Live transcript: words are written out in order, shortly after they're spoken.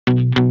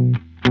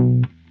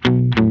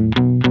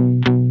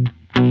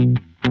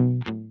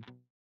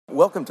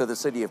Welcome to the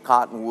City of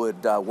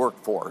Cottonwood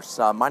workforce.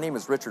 My name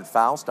is Richard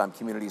Faust. I'm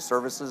Community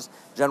Services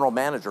General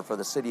Manager for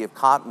the City of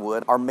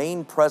Cottonwood. Our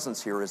main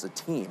presence here is a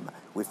team.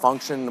 We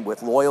function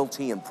with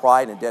loyalty and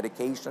pride and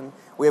dedication.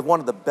 We have one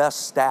of the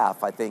best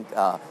staff, I think,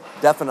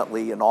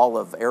 definitely in all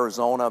of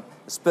Arizona,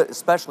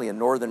 especially in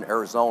northern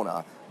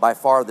Arizona. By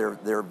far,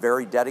 they're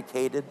very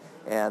dedicated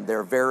and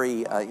they're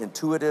very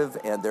intuitive,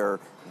 and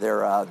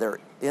their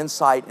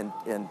insight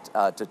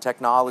to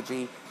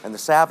technology and the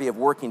savvy of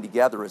working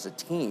together as a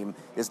team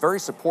is very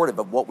supportive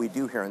of what we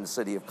do here in the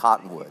City of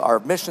Cottonwood. Our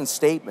mission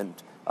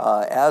statement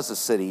as a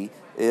city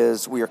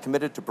is we are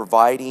committed to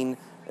providing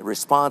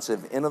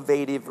responsive,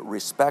 innovative,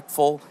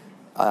 respectful,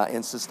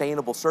 and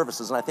sustainable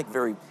services. And I think a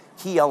very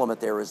key element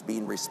there is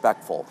being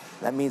respectful.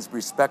 That means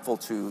respectful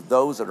to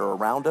those that are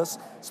around us,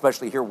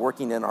 especially here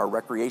working in our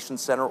recreation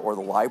center or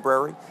the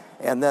library,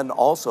 and then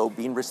also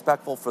being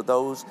respectful for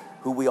those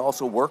who we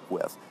also work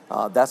with.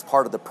 That's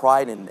part of the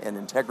pride and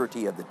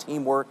integrity of the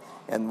teamwork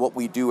and what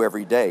we do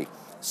every day.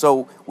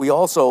 So we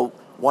also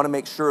want to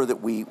make sure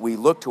that we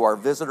look to our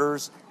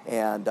visitors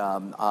and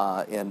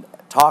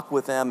talk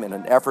with them in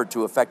an effort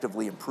to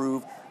effectively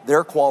improve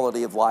their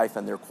quality of life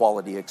and their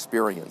quality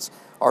experience.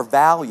 Our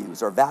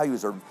values are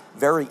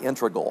very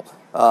integral.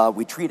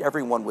 We treat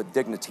everyone with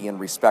dignity and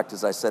respect,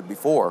 as I said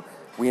before.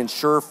 We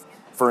ensure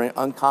for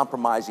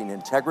uncompromising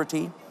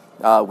integrity.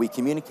 We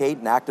communicate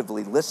and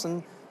actively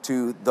listen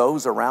to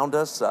those around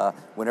us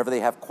whenever they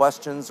have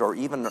questions, or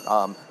even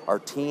our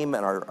team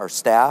and our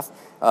staff.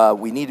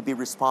 We need to be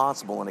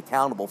responsible and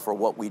accountable for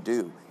what we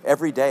do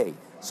every day.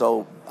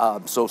 So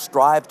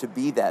strive to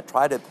be that.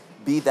 Try to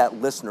be that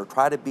listener.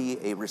 Try to be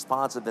a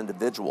responsive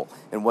individual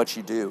in what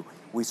you do.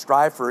 We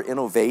strive for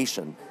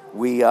innovation.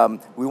 We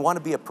want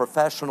to be a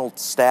professional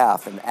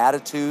staff in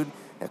attitude,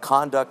 and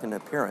conduct, and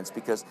appearance,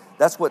 because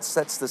that's what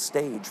sets the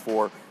stage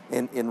for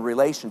in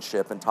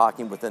relationship and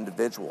talking with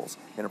individuals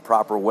in a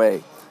proper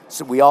way.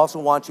 So we also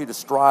want you to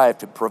strive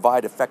to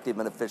provide effective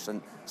and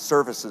efficient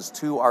services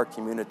to our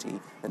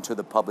community and to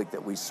the public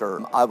that we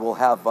serve. I will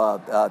have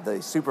the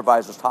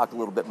supervisors talk a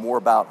little bit more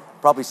about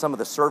probably some of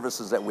the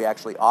services that we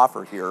actually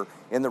offer here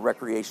in the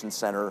Recreation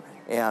Center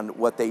and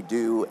what they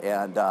do,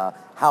 and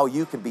how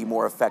you can be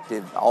more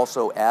effective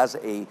also as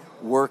a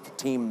work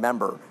team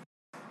member.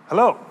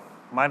 Hello,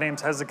 my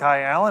name's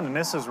Hezekiah Allen, and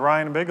this is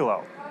Ryan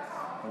Bigelow.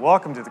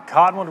 Welcome to the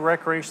Cottonwood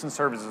Recreation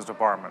Services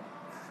Department.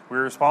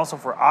 We're responsible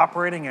for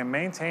operating and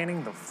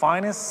maintaining the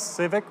finest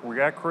civic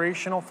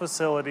recreational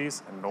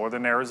facilities in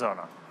northern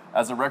Arizona.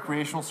 As a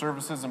recreational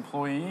services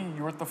employee,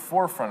 you're at the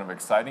forefront of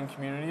exciting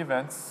community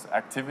events,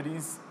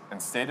 activities,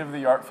 and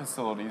state-of-the-art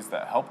facilities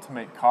that help to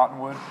make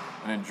Cottonwood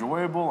an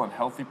enjoyable and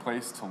healthy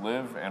place to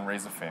live and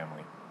raise a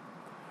family.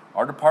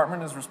 Our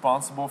department is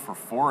responsible for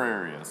 4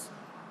 areas: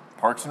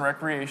 Parks and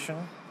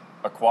Recreation,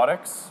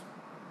 Aquatics,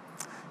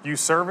 Youth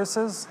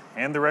Services,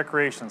 and the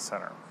Recreation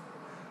Center.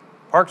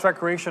 Parks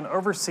Recreation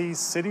oversees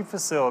city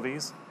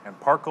facilities and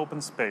park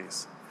open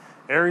space,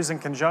 areas in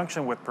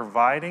conjunction with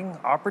providing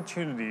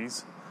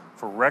opportunities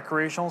for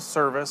recreational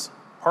service.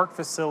 Park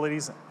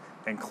facilities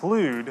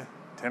include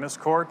tennis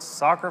courts,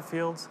 soccer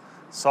fields,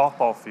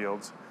 softball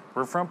fields,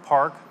 Riverfront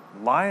Park,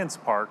 Lions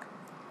Park,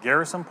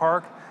 Garrison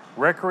Park,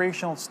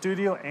 Recreational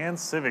Studio, and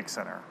Civic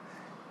Center.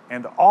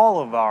 And all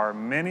of our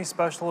many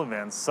special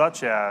events,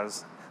 such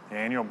as the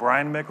annual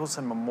Brian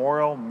Mickelson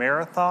Memorial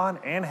Marathon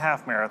and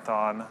Half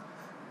Marathon,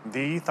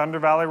 the Thunder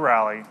Valley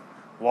Rally,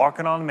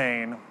 Walking on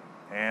Main,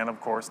 and of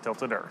course,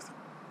 Tilted Earth.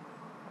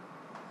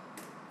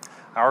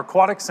 Our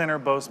Aquatic Center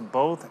boasts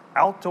both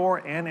outdoor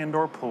and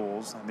indoor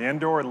pools. The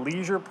indoor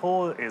leisure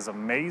pool is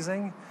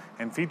amazing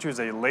and features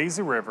a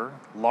lazy river,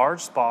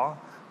 large spa,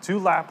 2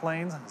 lap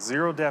lanes,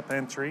 0 depth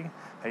entry,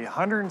 a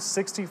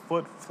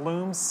 160-foot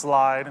flume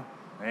slide,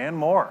 and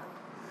more.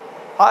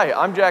 Hi,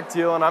 I'm Jack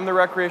Teal, and I'm the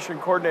Recreation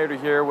Coordinator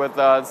here with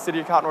the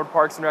City of Cottonwood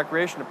Parks and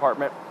Recreation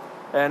Department.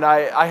 And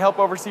I help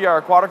oversee our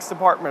Aquatics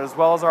Department as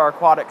well as our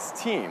Aquatics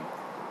team.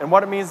 And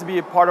what it means to be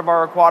a part of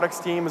our Aquatics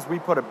team is we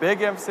put a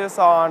big emphasis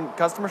on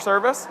customer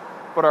service,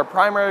 but our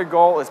primary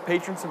goal is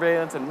patron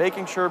surveillance and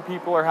making sure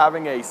people are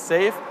having a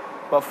safe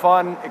but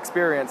fun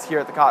experience here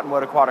at the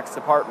Cottonwood Aquatics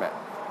Department.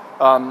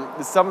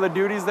 Some of the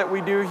duties that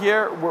we do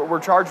here, we're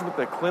charged with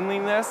the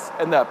cleanliness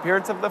and the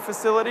appearance of the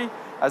facility,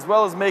 as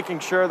well as making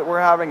sure that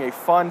we're having a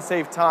fun,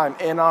 safe time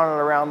in, on,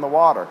 and around the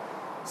water.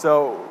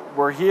 So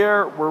we're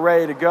here, we're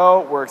ready to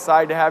go, we're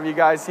excited to have you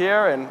guys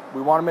here, and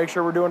we want to make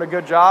sure we're doing a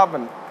good job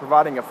and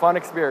providing a fun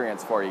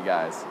experience for you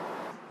guys.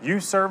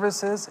 Youth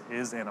Services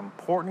is an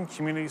important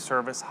community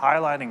service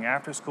highlighting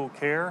after-school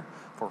care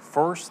for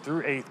 1st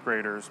through 8th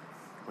graders.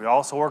 We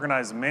also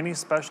organize many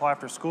special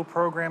after-school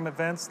program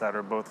events that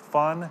are both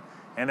fun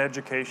and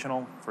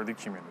educational for the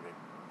community.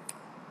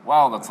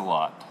 Wow, that's a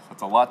lot.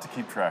 That's a lot to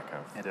keep track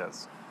of. It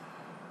is.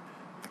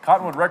 The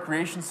Cottonwood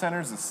Recreation Center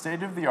is a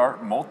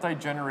state-of-the-art,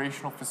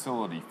 multi-generational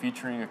facility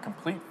featuring a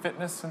complete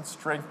fitness and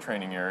strength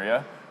training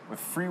area with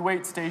free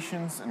weight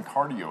stations and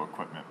cardio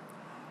equipment,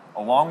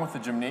 along with a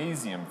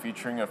gymnasium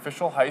featuring an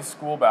official high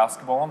school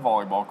basketball and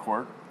volleyball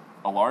court,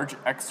 a large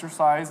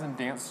exercise and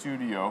dance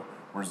studio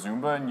where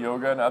Zumba and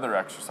yoga and other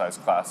exercise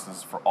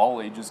classes for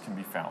all ages can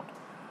be found.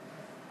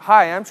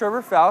 Hi, I'm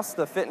Trevor Faust,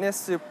 the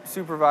fitness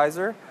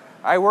supervisor.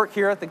 I work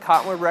here at the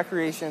Cottonwood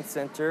Recreation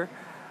Center.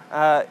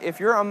 If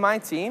you're on my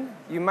team,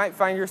 you might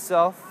find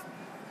yourself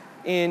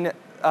in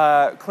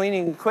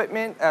cleaning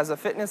equipment as a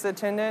fitness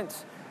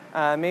attendant,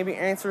 maybe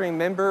answering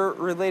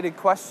member-related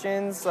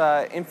questions,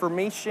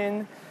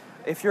 information.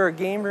 If you're a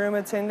game room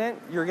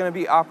attendant, you're going to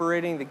be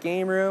operating the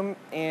game room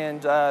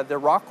and the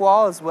rock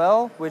wall as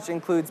well, which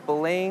includes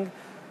belaying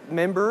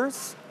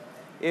members.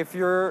 If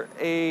you're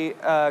a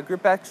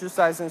group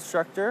exercise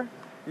instructor,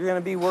 you're going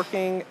to be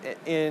working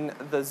in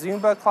the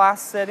Zumba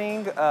class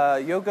setting,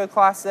 yoga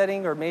class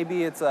setting, or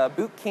maybe it's a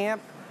boot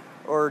camp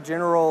or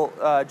general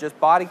just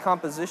body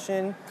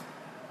composition.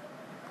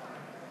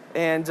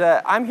 And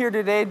I'm here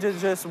today to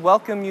just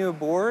welcome you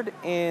aboard,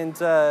 and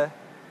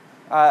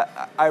I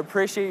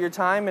appreciate your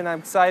time, and I'm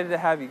excited to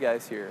have you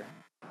guys here.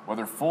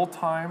 Whether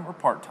full-time or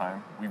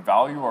part-time, we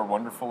value our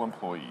wonderful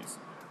employees.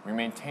 We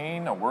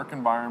maintain a work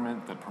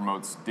environment that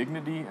promotes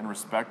dignity and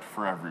respect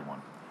for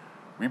everyone.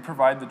 We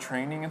provide the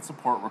training and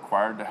support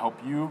required to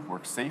help you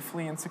work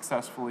safely and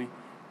successfully,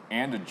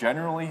 and to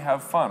generally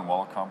have fun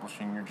while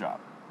accomplishing your job.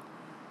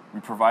 We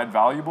provide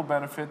valuable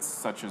benefits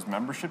such as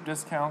membership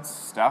discounts,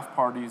 staff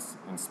parties,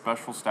 and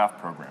special staff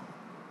programming.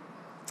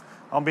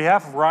 On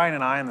behalf of Ryan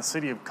and I in the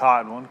City of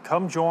Cottonwood,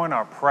 come join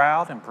our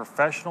proud and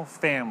professional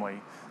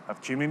family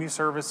of Community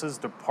Services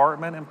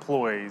Department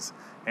employees,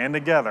 and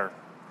together,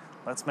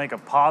 let's make a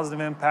positive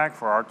impact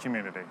for our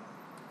community.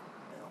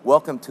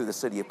 Welcome to the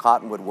City of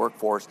Cottonwood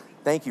workforce.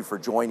 Thank you for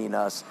joining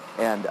us,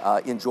 and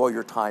enjoy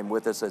your time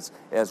with us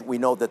as we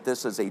know that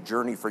this is a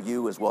journey for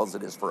you as well as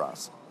it is for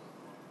us.